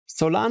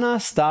Solana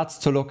starts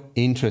to look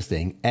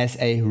interesting as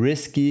a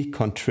risky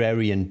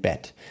contrarian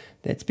bet.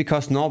 That's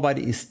because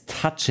nobody is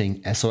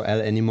touching SOL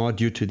anymore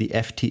due to the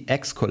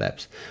FTX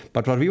collapse.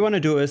 But what we want to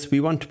do is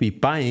we want to be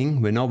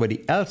buying when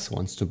nobody else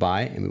wants to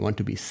buy, and we want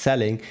to be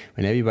selling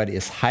when everybody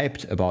is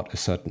hyped about a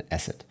certain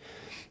asset.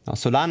 Now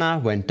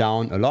Solana went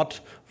down a lot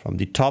from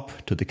the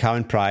top to the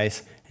current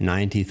price,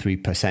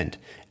 93%.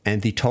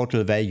 And the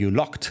total value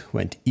locked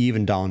went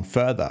even down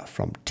further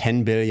from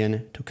 10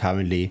 billion to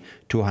currently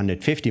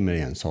 250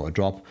 million, so a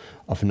drop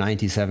of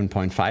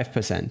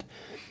 97.5%.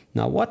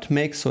 Now what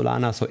makes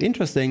Solana so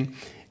interesting?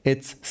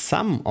 It's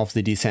some of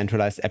the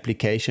decentralized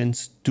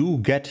applications do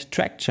get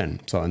traction.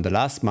 So in the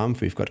last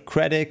month we've got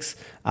Credix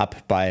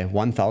up by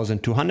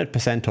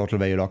 1,200%, total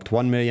value locked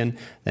 1 million.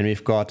 Then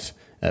we've got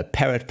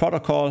Parrot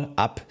Protocol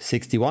up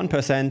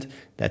 61%,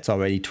 that's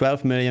already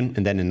 12 million.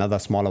 And then another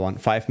smaller one,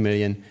 5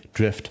 million,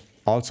 Drift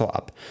also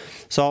up.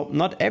 So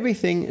not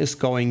everything is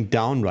going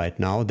down right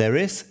now. There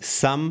is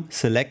some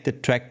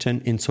selected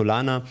traction in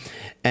Solana.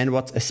 And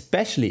what's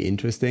especially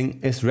interesting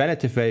is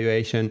relative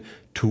valuation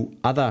to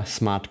other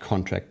smart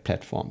contract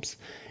platforms.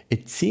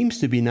 It seems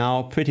to be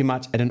now pretty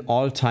much at an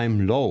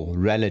all-time low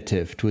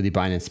relative to the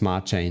Binance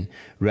Smart Chain,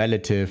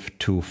 relative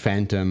to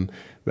Phantom,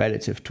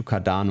 relative to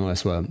Cardano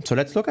as well. So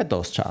let's look at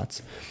those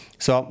charts.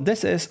 So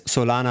this is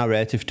Solana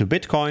relative to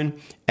Bitcoin,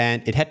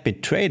 and it had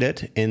been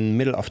traded in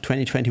middle of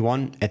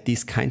 2021 at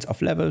these kinds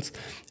of levels,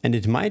 and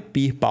it might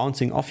be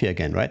bouncing off here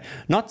again, right?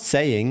 Not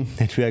saying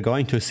that we are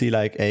going to see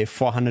like a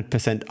 400%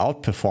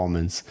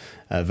 outperformance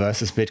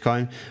versus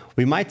Bitcoin.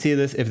 We might see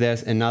this if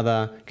there's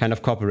another kind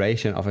of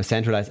cooperation of a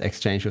centralized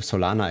exchange with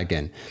Solana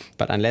again.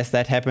 But unless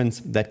that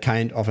happens, that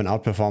kind of an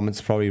outperformance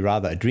is probably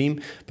rather a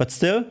dream. But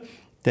still,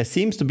 there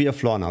seems to be a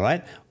floor now,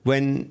 right?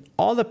 When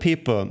all the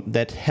people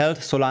that held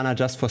Solana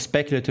just for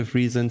speculative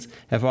reasons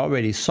have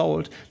already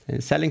sold,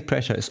 and selling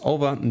pressure is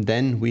over,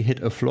 then we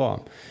hit a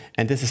floor.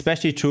 And this is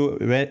especially true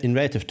in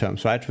relative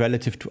terms, right?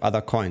 Relative to other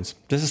coins.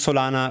 This is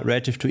Solana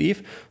relative to ETH.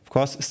 Of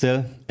course,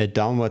 still a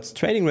downwards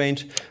trading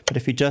range. But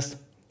if we just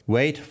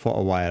wait for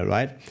a while,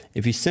 right?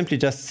 If we simply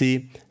just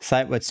see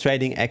sideways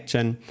trading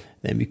action,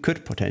 then we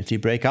could potentially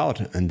break out.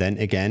 And then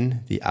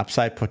again, the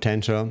upside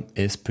potential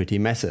is pretty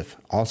massive,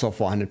 also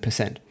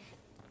 400%.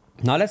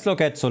 Now let's look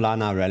at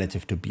Solana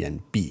relative to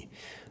BNB,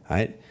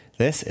 right?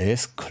 This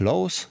is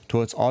close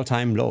to its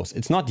all-time lows.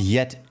 It's not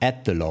yet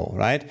at the low,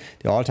 right?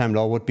 The all-time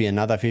low would be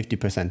another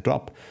 50%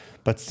 drop.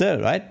 But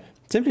still, right?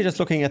 Simply just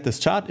looking at this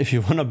chart, if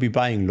you want to be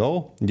buying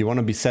low and you want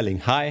to be selling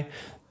high,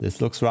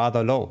 this looks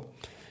rather low.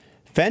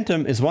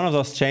 Phantom is one of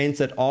those chains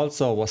that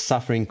also was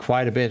suffering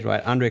quite a bit,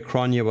 right? Andre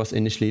Cronje was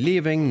initially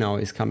leaving, now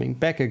he's coming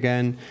back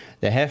again.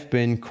 There have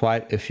been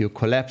quite a few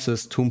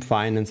collapses, Tomb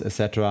Finance,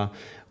 etc.,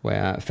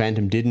 where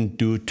Phantom didn't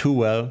do too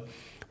well.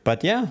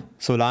 But yeah,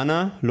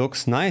 Solana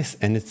looks nice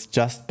and it's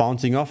just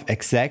bouncing off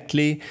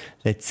exactly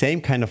that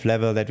same kind of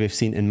level that we've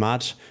seen in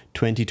March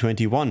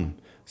 2021.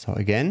 So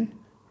again,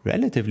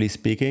 relatively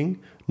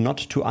speaking, not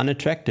too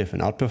unattractive,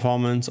 an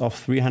outperformance of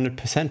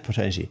 300%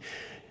 potentially.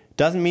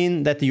 Doesn't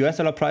mean that the US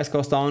dollar price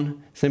goes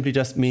down, simply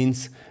just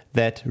means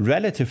that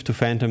relative to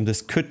Phantom,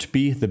 this could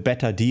be the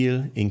better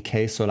deal in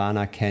case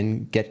Solana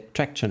can get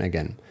traction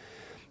again.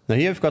 Now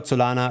here we've got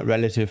Solana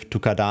relative to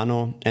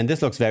Cardano, and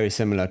this looks very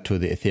similar to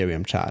the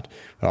Ethereum chart.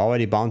 We're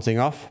already bouncing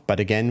off, but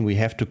again, we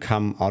have to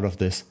come out of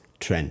this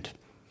trend.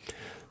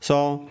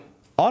 So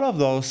all of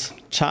those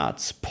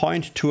charts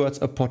point towards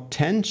a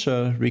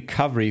potential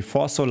recovery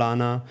for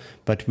Solana,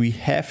 but we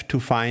have to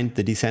find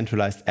the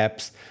decentralized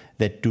apps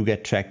that do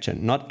get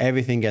traction. Not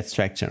everything gets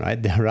traction,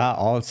 right? There are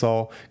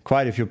also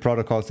quite a few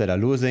protocols that are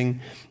losing,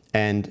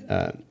 and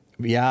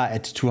we are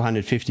at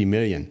 250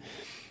 million.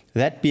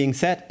 That being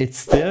said, it's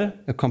still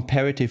a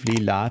comparatively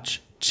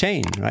large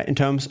chain, right? In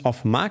terms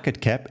of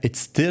market cap, it's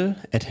still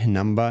at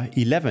number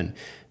 11.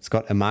 It's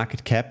got a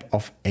market cap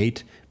of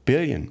 8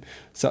 billion.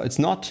 So it's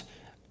not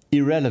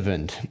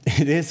irrelevant.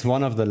 It is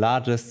one of the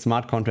largest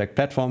smart contract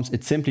platforms.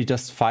 It's simply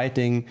just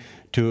fighting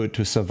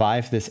to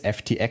survive this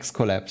FTX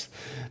collapse.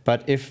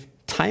 But if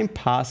time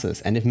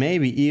passes and if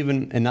maybe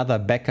even another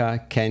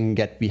backer can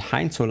get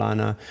behind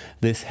Solana,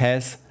 this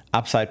has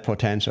upside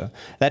potential.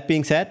 That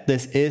being said,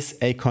 this is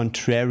a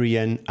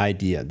contrarian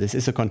idea. This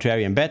is a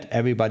contrarian bet.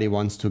 Everybody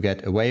wants to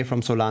get away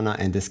from Solana,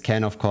 and this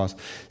can, of course,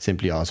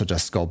 simply also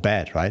just go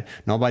bad, right?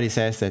 Nobody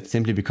says that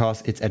simply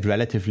because it's at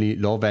relatively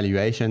low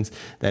valuations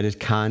that it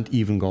can't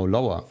even go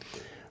lower.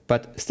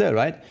 But still,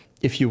 right?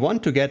 If you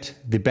want to get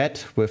the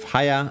bet with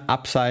higher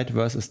upside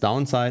versus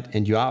downside,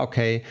 and you are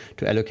okay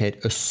to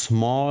allocate a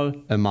small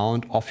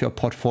amount of your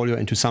portfolio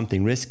into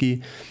something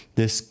risky,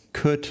 this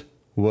could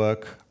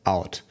work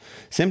out.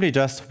 Simply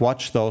just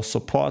watch those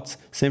supports,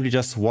 simply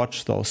just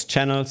watch those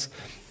channels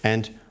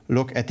and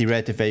look at the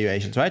relative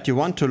valuations, right? You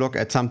want to look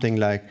at something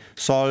like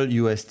Sol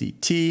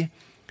USDT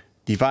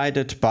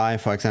divided by,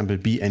 for example,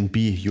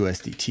 BNB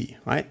USDT,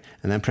 right?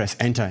 And then press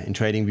enter in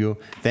TradingView.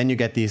 Then you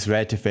get these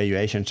relative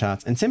valuation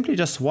charts and simply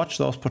just watch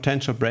those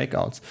potential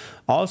breakouts.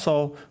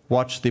 Also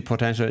watch the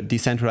potential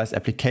decentralized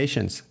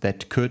applications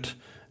that could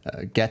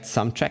get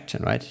some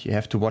traction, right? You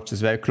have to watch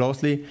this very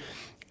closely.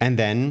 And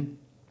then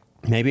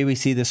maybe we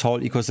see this whole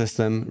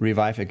ecosystem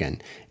revive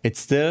again. It's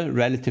still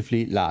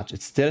relatively large.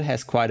 It still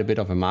has quite a bit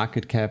of a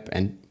market cap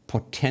and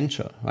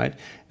potential, right?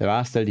 There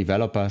are still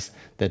developers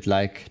that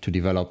like to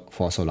develop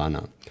for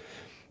Solana.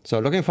 So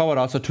looking forward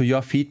also to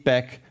your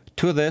feedback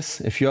to this.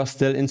 If you're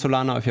still in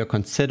Solana, if you're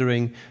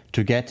considering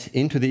to get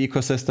into the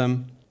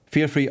ecosystem,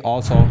 feel free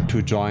also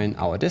to join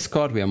our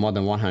Discord. We are more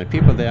than 100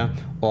 people there,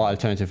 or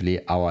alternatively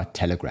our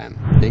Telegram.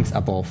 Links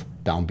are both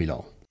down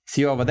below.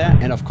 See you over there,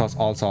 and of course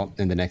also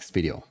in the next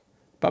video.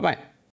 Bye-bye.